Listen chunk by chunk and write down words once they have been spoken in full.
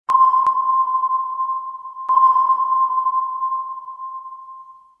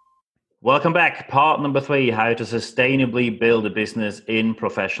Welcome back. Part number 3, how to sustainably build a business in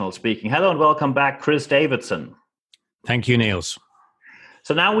professional speaking. Hello and welcome back, Chris Davidson. Thank you, Niels.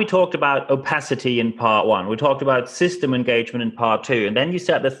 So now we talked about opacity in part 1. We talked about system engagement in part 2. And then you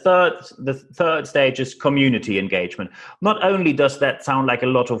said the third stage is community engagement. Not only does that sound like a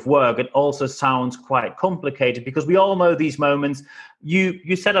lot of work, it also sounds quite complicated because we all know these moments.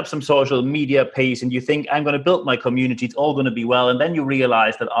 You set up some social media piece and you think, I'm going to build my community, it's all going to be well. And then you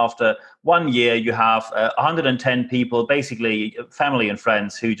realize that after 1 year, you have 110 people, basically family and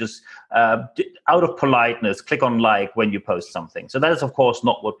friends, who just, out of politeness, click on like when you post something. So that is, of course,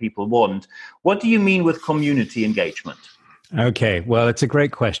 not what people want. What do you mean with community engagement? Okay, well, it's a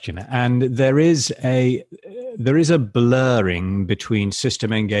great question. And there is a blurring between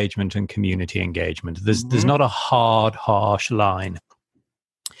system engagement and community engagement. There's not a hard, harsh line.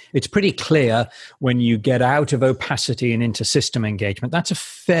 It's pretty clear when you get out of opacity and into system engagement. That's a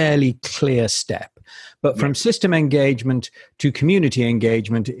fairly clear step. But from system engagement to community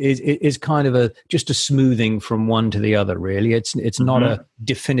engagement is kind of just a smoothing from one to the other, really. It's not a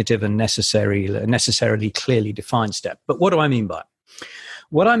definitive and necessarily clearly defined step. But what do I mean by it?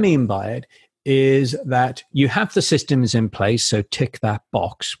 What I mean by it is that you have the systems in place, so tick that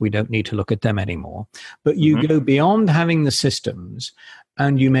box. We don't need to look at them anymore. But you go beyond having the systems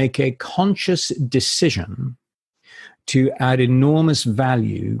and you make a conscious decision to add enormous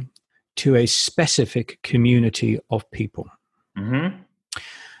value to a specific community of people.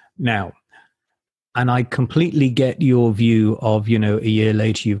 Now, and I completely get your view of, a year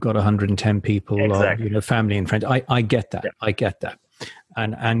later, you've got 110 people, exactly. Or, family and friends. I get that. Yeah. I get that.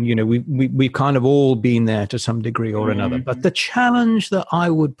 And we've kind of all been there to some degree or another. But the challenge that I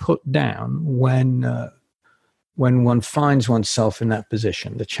would put down when one finds oneself in that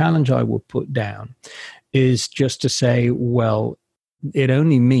position, the challenge I would put down is just to say, well, it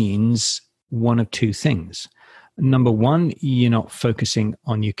only means one of two things. Number one, you're not focusing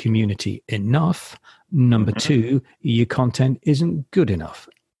on your community enough. Number two, your content isn't good enough.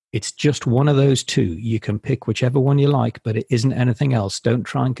 It's just one of those two. You can pick whichever one you like, but it isn't anything else. Don't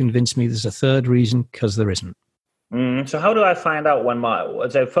try and convince me there's a third reason, because there isn't. So how do I find out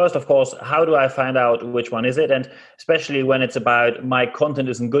so first, of course, how do I find out which one is it? And especially when it's about my content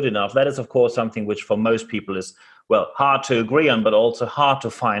isn't good enough, that is, of course, something which for most people is, well, hard to agree on, but also hard to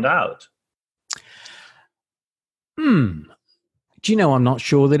find out. Do you know, I'm not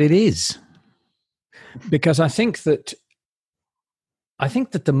sure that it is. Because I think that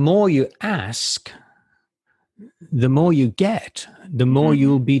the more you ask, the more you get, the more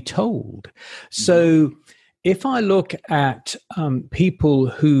you'll be told. So if I look at people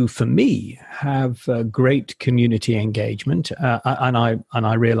who, for me, have great community engagement, and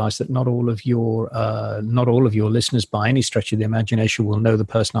I realize that not all of your listeners, by any stretch of the imagination, will know the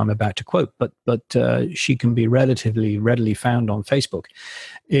person I'm about to quote, but she can be relatively readily found on Facebook,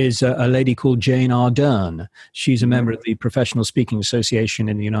 is a lady called Jane Ardern. She's a member of the Professional Speaking Association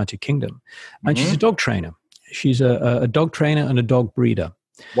in the United Kingdom, and she's a dog trainer. She's a dog trainer and a dog breeder.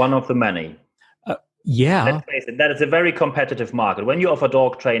 One of the many. Yeah. Let's face it, that is a very competitive market. When you offer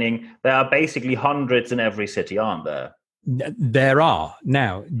dog training, there are basically hundreds in every city, aren't there? There are.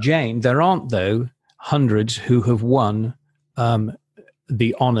 Now, Jane, there aren't, though, hundreds who have won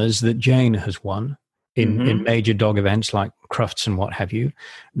the honors that Jane has won in major dog events like Crufts and what have you.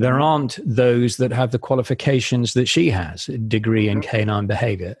 There aren't those that have the qualifications that she has, a degree in canine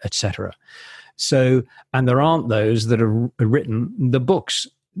behavior, etc. So, and there aren't those that have written the books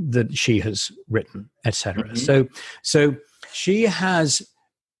that she has written, etc. So she has,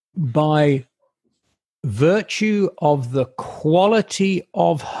 by virtue of the quality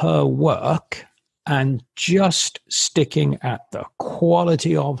of her work and just sticking at the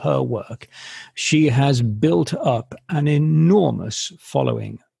quality of her work, she has built up an enormous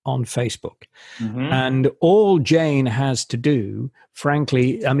following on Facebook. And all Jane has to do,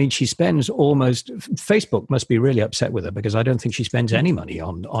 frankly, I mean, she spends Facebook must be really upset with her, because I don't think she spends any money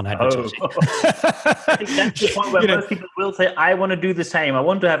on advertising. I think that's the point where most people will say, I want to do the same. I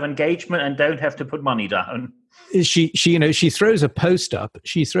want to have engagement and don't have to put money down. She throws a post up.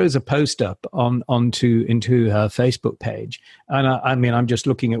 She throws a post up into her Facebook page, and I mean, I'm just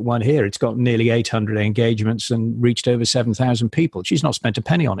looking at one here. It's got nearly 800 engagements and reached over 7,000 people. She's not spent a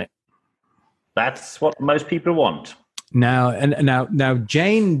penny on it. That's what most people want. Now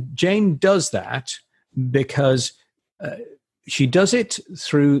Jane does that because she does it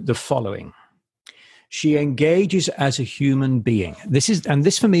through the following. She engages as a human being. This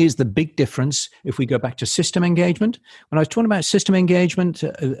for me is the big difference if we go back to system engagement. When I was talking about system engagement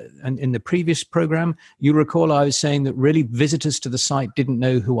and in the previous program, you recall I was saying that really visitors to the site didn't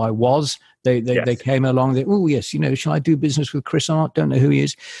know who I was. They came along, oh, yes, shall I do business with Chris or not? Don't know who he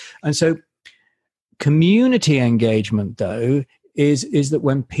is. And so community engagement, though, is that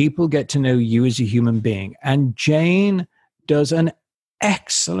when people get to know you as a human being, and Jane does an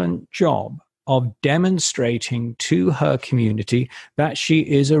excellent job of demonstrating to her community that she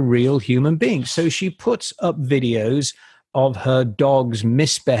is a real human being. So she puts up videos of her dogs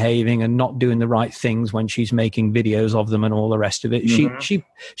misbehaving and not doing the right things when she's making videos of them and all the rest of it. Mm-hmm.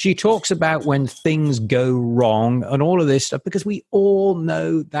 She talks about when things go wrong and all of this stuff, because we all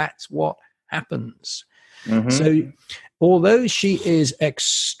know that's what happens. Mm-hmm. So although she is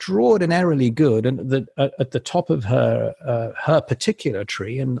extraordinarily good and at the top of her particular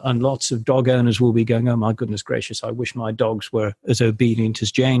tree, and lots of dog owners will be going, oh my goodness gracious, I wish my dogs were as obedient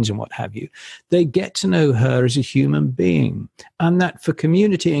as Jane's and what have you. They get to know her as a human being. And that for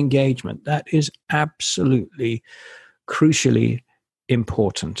community engagement, that is absolutely crucially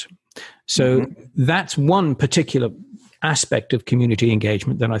important. So that's one particular aspect of community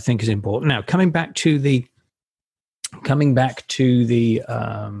engagement that I think is important. Now, coming back to the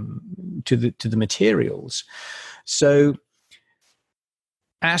materials. So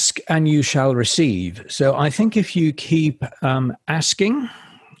ask and you shall receive. So I think if you keep asking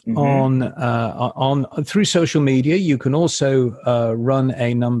on through social media, you can also run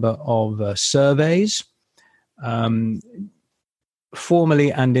a number of surveys,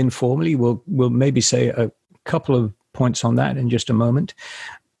 formally and informally. We'll maybe say a couple of points on that in just a moment.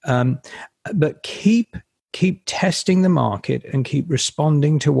 But keep testing the market and keep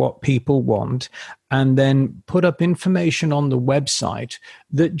responding to what people want, and then put up information on the website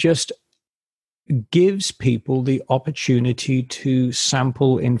that just gives people the opportunity to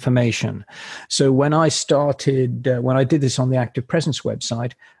sample information. So when I did this on the Active Presence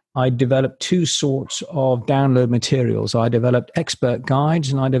website, I developed two sorts of download materials. I developed expert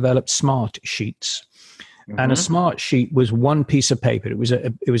guides and I developed smart sheets. Mm-hmm. And a smart sheet was one piece of paper. It was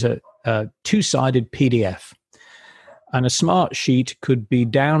a two-sided PDF, and a smart sheet could be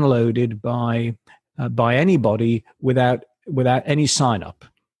downloaded by anybody without any sign up.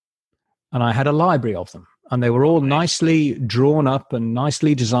 And I had a library of them, and they were all nicely drawn up and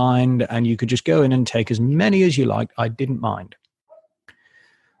nicely designed, and you could just go in and take as many as you liked. I didn't mind.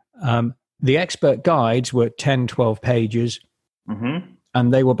 The expert guides were 10, 12 pages,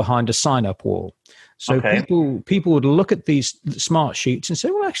 and they were behind a sign-up wall. So people would look at these smart sheets and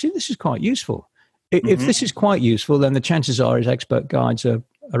say, well, actually, this is quite useful. If this is quite useful, then the chances are his expert guides are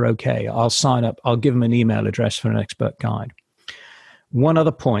okay. I'll sign up. I'll give them an email address for an expert guide. One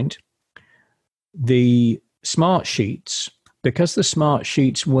other point, the smart sheets, because the smart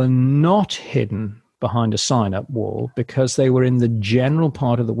sheets were not hidden behind a sign-up wall, because they were in the general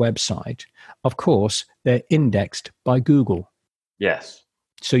part of the website, of course, they're indexed by Google. Yes.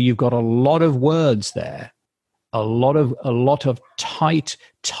 So you've got a lot of words there, a lot of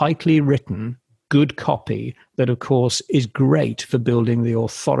tightly written, good copy that, of course, is great for building the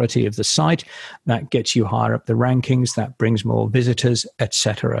authority of the site. That gets you higher up the rankings. That brings more visitors, et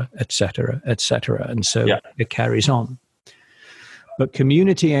cetera, et cetera, et cetera. And so it carries on. But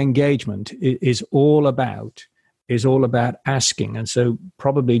community engagement is all about asking. And so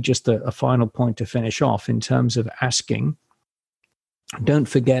probably just a final point to finish off in terms of asking. Don't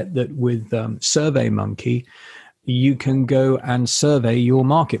forget that with SurveyMonkey, you can go and survey your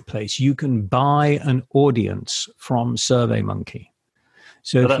marketplace. You can buy an audience from SurveyMonkey.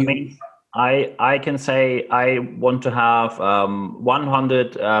 So that means I can say I want to have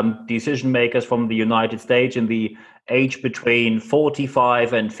 100 decision makers from the United States in the age between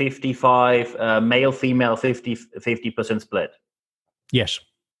 45 and 55, male, female, 50% split. Yes.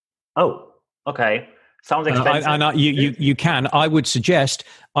 Oh, okay. Sounds expensive. You can. I would suggest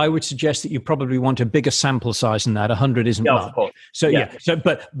that you probably want a bigger sample size than that. 100 isn't much. Of course. So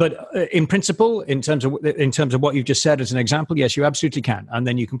but in principle, in terms of what you've just said as an example, yes, you absolutely can. And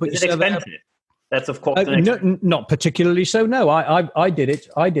then you can put your survey up. That's of course not particularly so. No, I did it.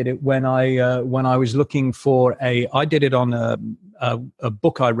 I did it when I was looking for I did it on a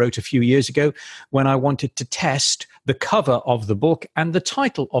book I wrote a few years ago when I wanted to test the cover of the book and the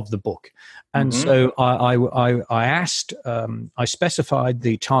title of the book. And so I asked, I specified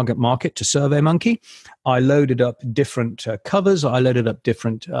the target market to SurveyMonkey. I loaded up different covers. I loaded up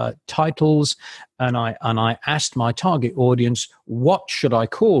different titles, and I asked my target audience, what should I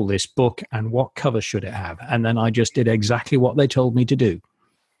call this book and what cover should it have? And then I just did exactly what they told me to do.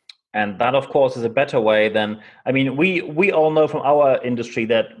 And that, of course, is a better way than, I mean, we all know from our industry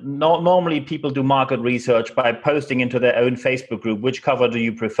that normally people do market research by posting into their own Facebook group, which cover do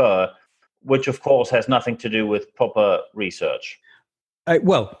you prefer, which, of course, has nothing to do with proper research.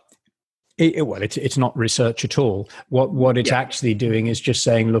 It's not research at all. What it's actually doing is just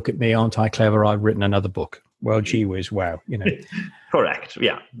saying, look at me, aren't I clever? I've written another book. Well, gee whiz, wow. Correct.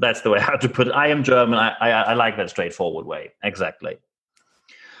 Yeah, that's the way how to put it. I am German. I like that straightforward way. Exactly.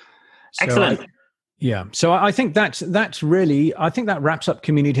 Excellent. So I think that's really, I think that wraps up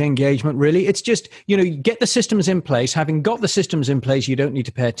community engagement. Really, it's just, get the systems in place. Having got the systems in place, you don't need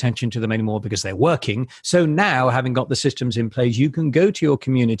to pay attention to them anymore because they're working. So now, having got the systems in place, you can go to your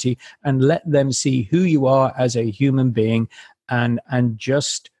community and let them see who you are as a human being, and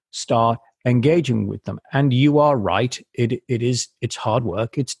just start engaging with them. And you are right. It's hard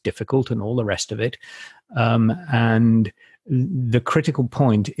work. It's difficult and all the rest of it. And the critical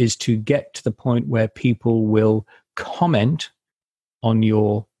point is to get to the point where people will comment on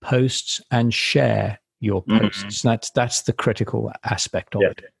your posts and share your posts. That's the critical aspect of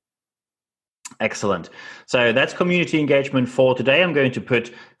it. Excellent. So that's community engagement for today. I'm going to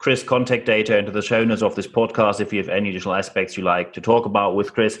put Chris' contact data into the show notes of this podcast if you have any additional aspects you like to talk about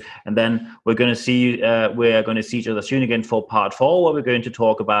with Chris. And then we're going to see each other soon again for part 4, where we're going to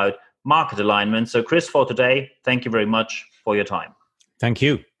talk about market alignment. So Chris, for today, thank you very much for your time. Thank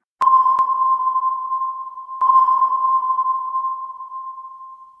you.